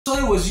So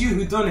it was you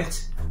who done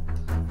it.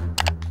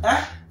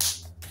 Eh?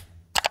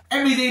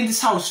 Every day in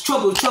this house,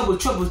 trouble, trouble,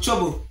 trouble,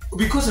 trouble.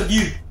 Because of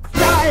you.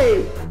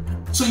 Die!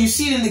 So you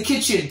see it in the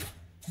kitchen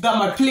that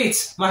my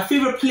plate, my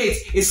favorite plate,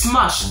 is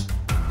smashed.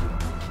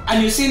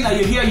 And you're saying that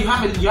you're here, you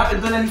haven't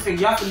done anything,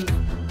 you haven't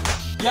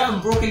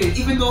broken it,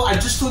 even though I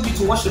just told you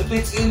to wash the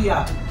plates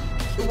earlier.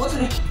 It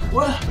wasn't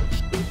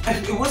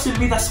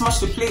me that smashed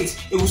the plate.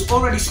 It was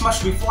already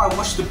smashed before I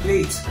washed the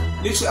plate.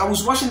 Literally, I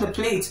was washing the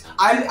plate.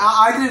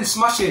 I didn't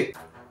smash it.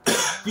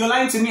 You're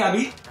lying to me,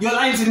 Abby. You're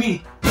lying to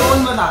me. Your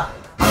own mother.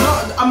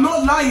 I'm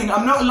not lying.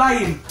 I'm not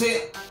lying.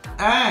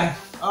 I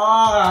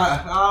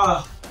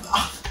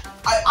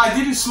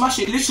didn't smash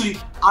it. Literally,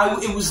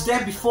 it was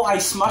there before I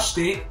smashed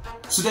it.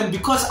 So then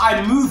because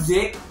I moved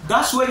it,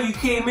 that's when you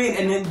came in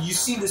and then you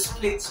see this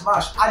plate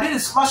smashed. I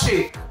didn't smash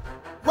it.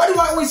 Why do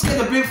I always get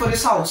the blame for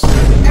this house?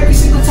 Every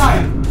single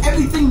time.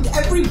 Every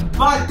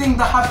bad thing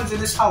that happens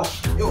in this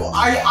house,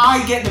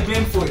 I get the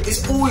blame for it.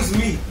 It's always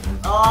me.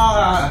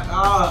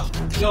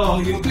 Yo,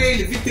 you're playing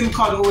the victim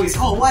card always.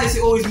 Oh, why is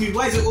it always me?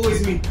 Why is it always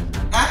me?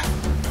 Huh?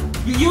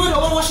 You were the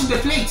one washing the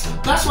plate.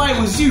 That's why it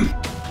was you.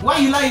 Why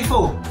are you lying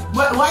for?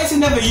 Why is it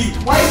never you?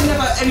 Why is it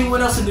never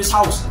anyone else in this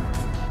house?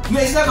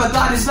 It's never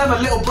dad, it's never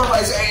little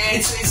brother,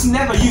 it's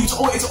never you, it's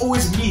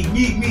always me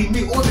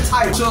all the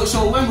time.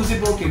 So when was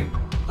it broken?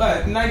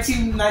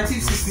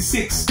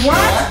 1966.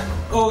 What?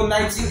 Oh,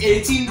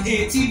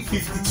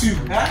 1852.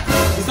 Huh?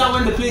 Is that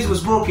when the plate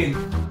was broken?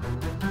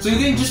 So you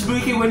didn't just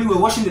break it when you were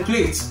washing the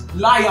plates?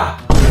 Liar.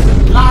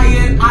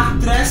 Lying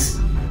actress.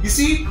 You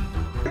see?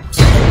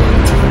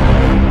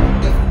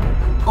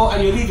 Oh,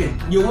 and you're leaving.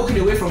 You're walking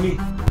away from me.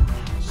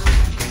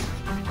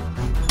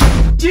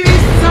 Jesus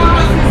is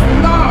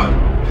Lord!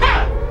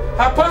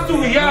 Apostle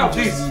will hear of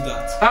this.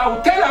 I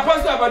will tell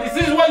Apostle about this.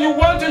 This is what you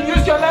want to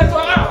use your life for.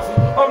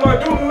 I'm going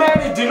to do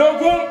marriage in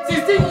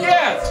 16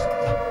 years.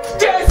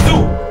 Jesus!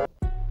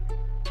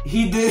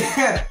 He did.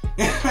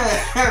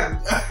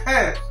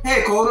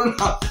 Hey,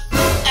 corona.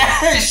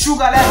 Hey,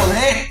 sugar level.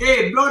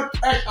 Hey, blood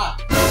pressure.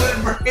 To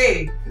the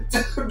brain.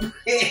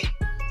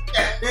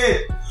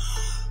 Hey.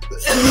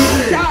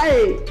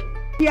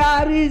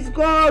 Here is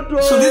God.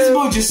 So this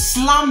boy just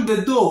slammed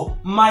the door.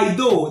 My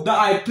door that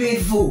I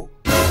paid for.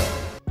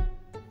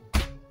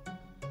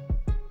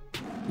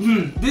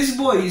 This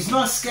boy is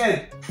not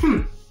scared.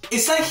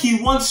 It's like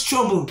he wants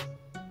trouble.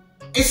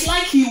 It's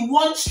like he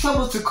wants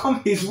trouble to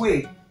come his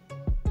way.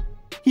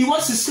 He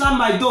wants to slam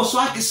my door so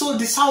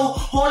this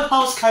whole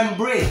house can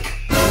break.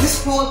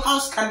 This whole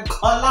house can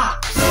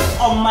collapse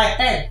on my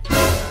head.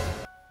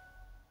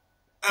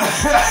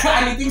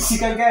 And he thinks he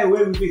can get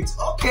away with it.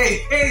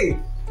 Okay, hey.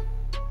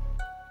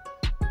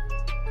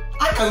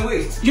 I can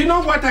wait. You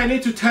know what I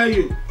need to tell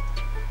you?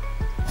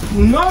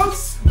 No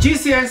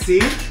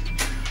GCSE,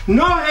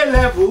 no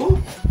A-level,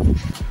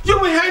 you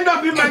will end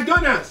up in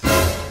McDonald's.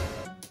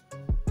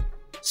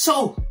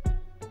 So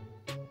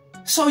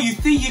you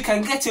think you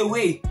can get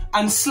away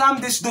and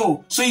slam this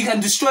door so you can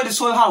destroy this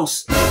whole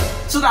house?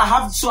 So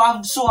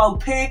I'll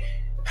pay.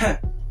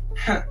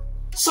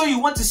 So you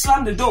want to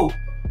slam the door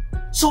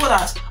so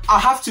that I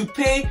have to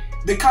pay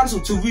the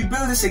council to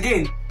rebuild this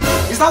again?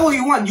 Is that what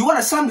you want? You want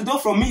to slam the door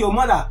from me, your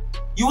mother?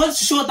 You want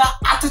to show that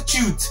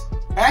attitude,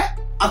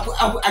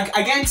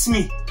 against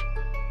me,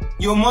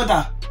 your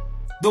mother,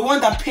 the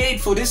one that paid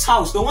for this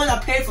house, the one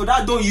that paid for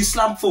that door you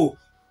slammed for,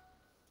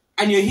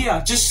 and you're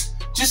here just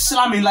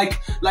slamming like.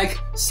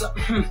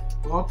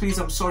 Oh please,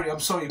 I'm sorry,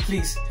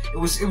 please. It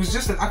was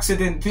just an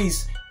accident,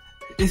 please.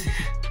 I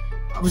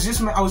was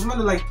meant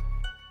to like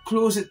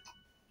close it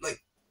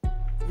like,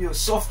 you know,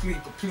 softly,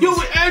 but please. You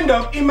will end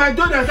up in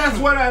McDonald's. That's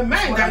what I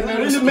meant. I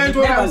really meant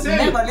what I'm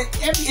saying.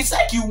 It's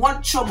like you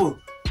want trouble.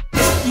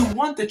 You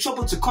want the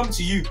trouble to come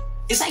to you.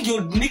 It's like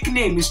your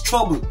nickname is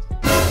Trouble.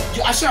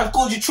 I should have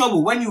called you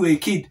Trouble when you were a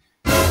kid.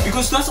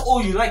 Because that's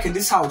all you like in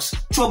this house.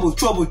 Trouble,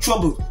 trouble,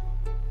 trouble.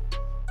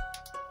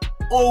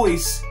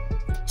 Always.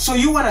 So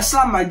you want to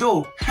slam my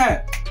door?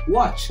 Heh,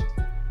 watch.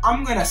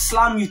 I'm gonna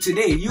slam you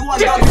today. You want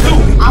that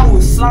too? I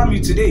will slam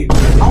you today.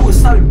 I will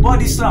slam you,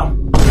 body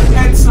slam,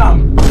 head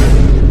slam,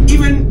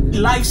 even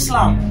life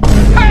slam.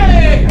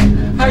 Hey!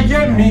 I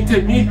hear me,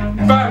 take me,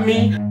 back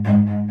me.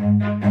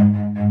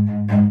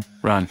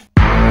 Run.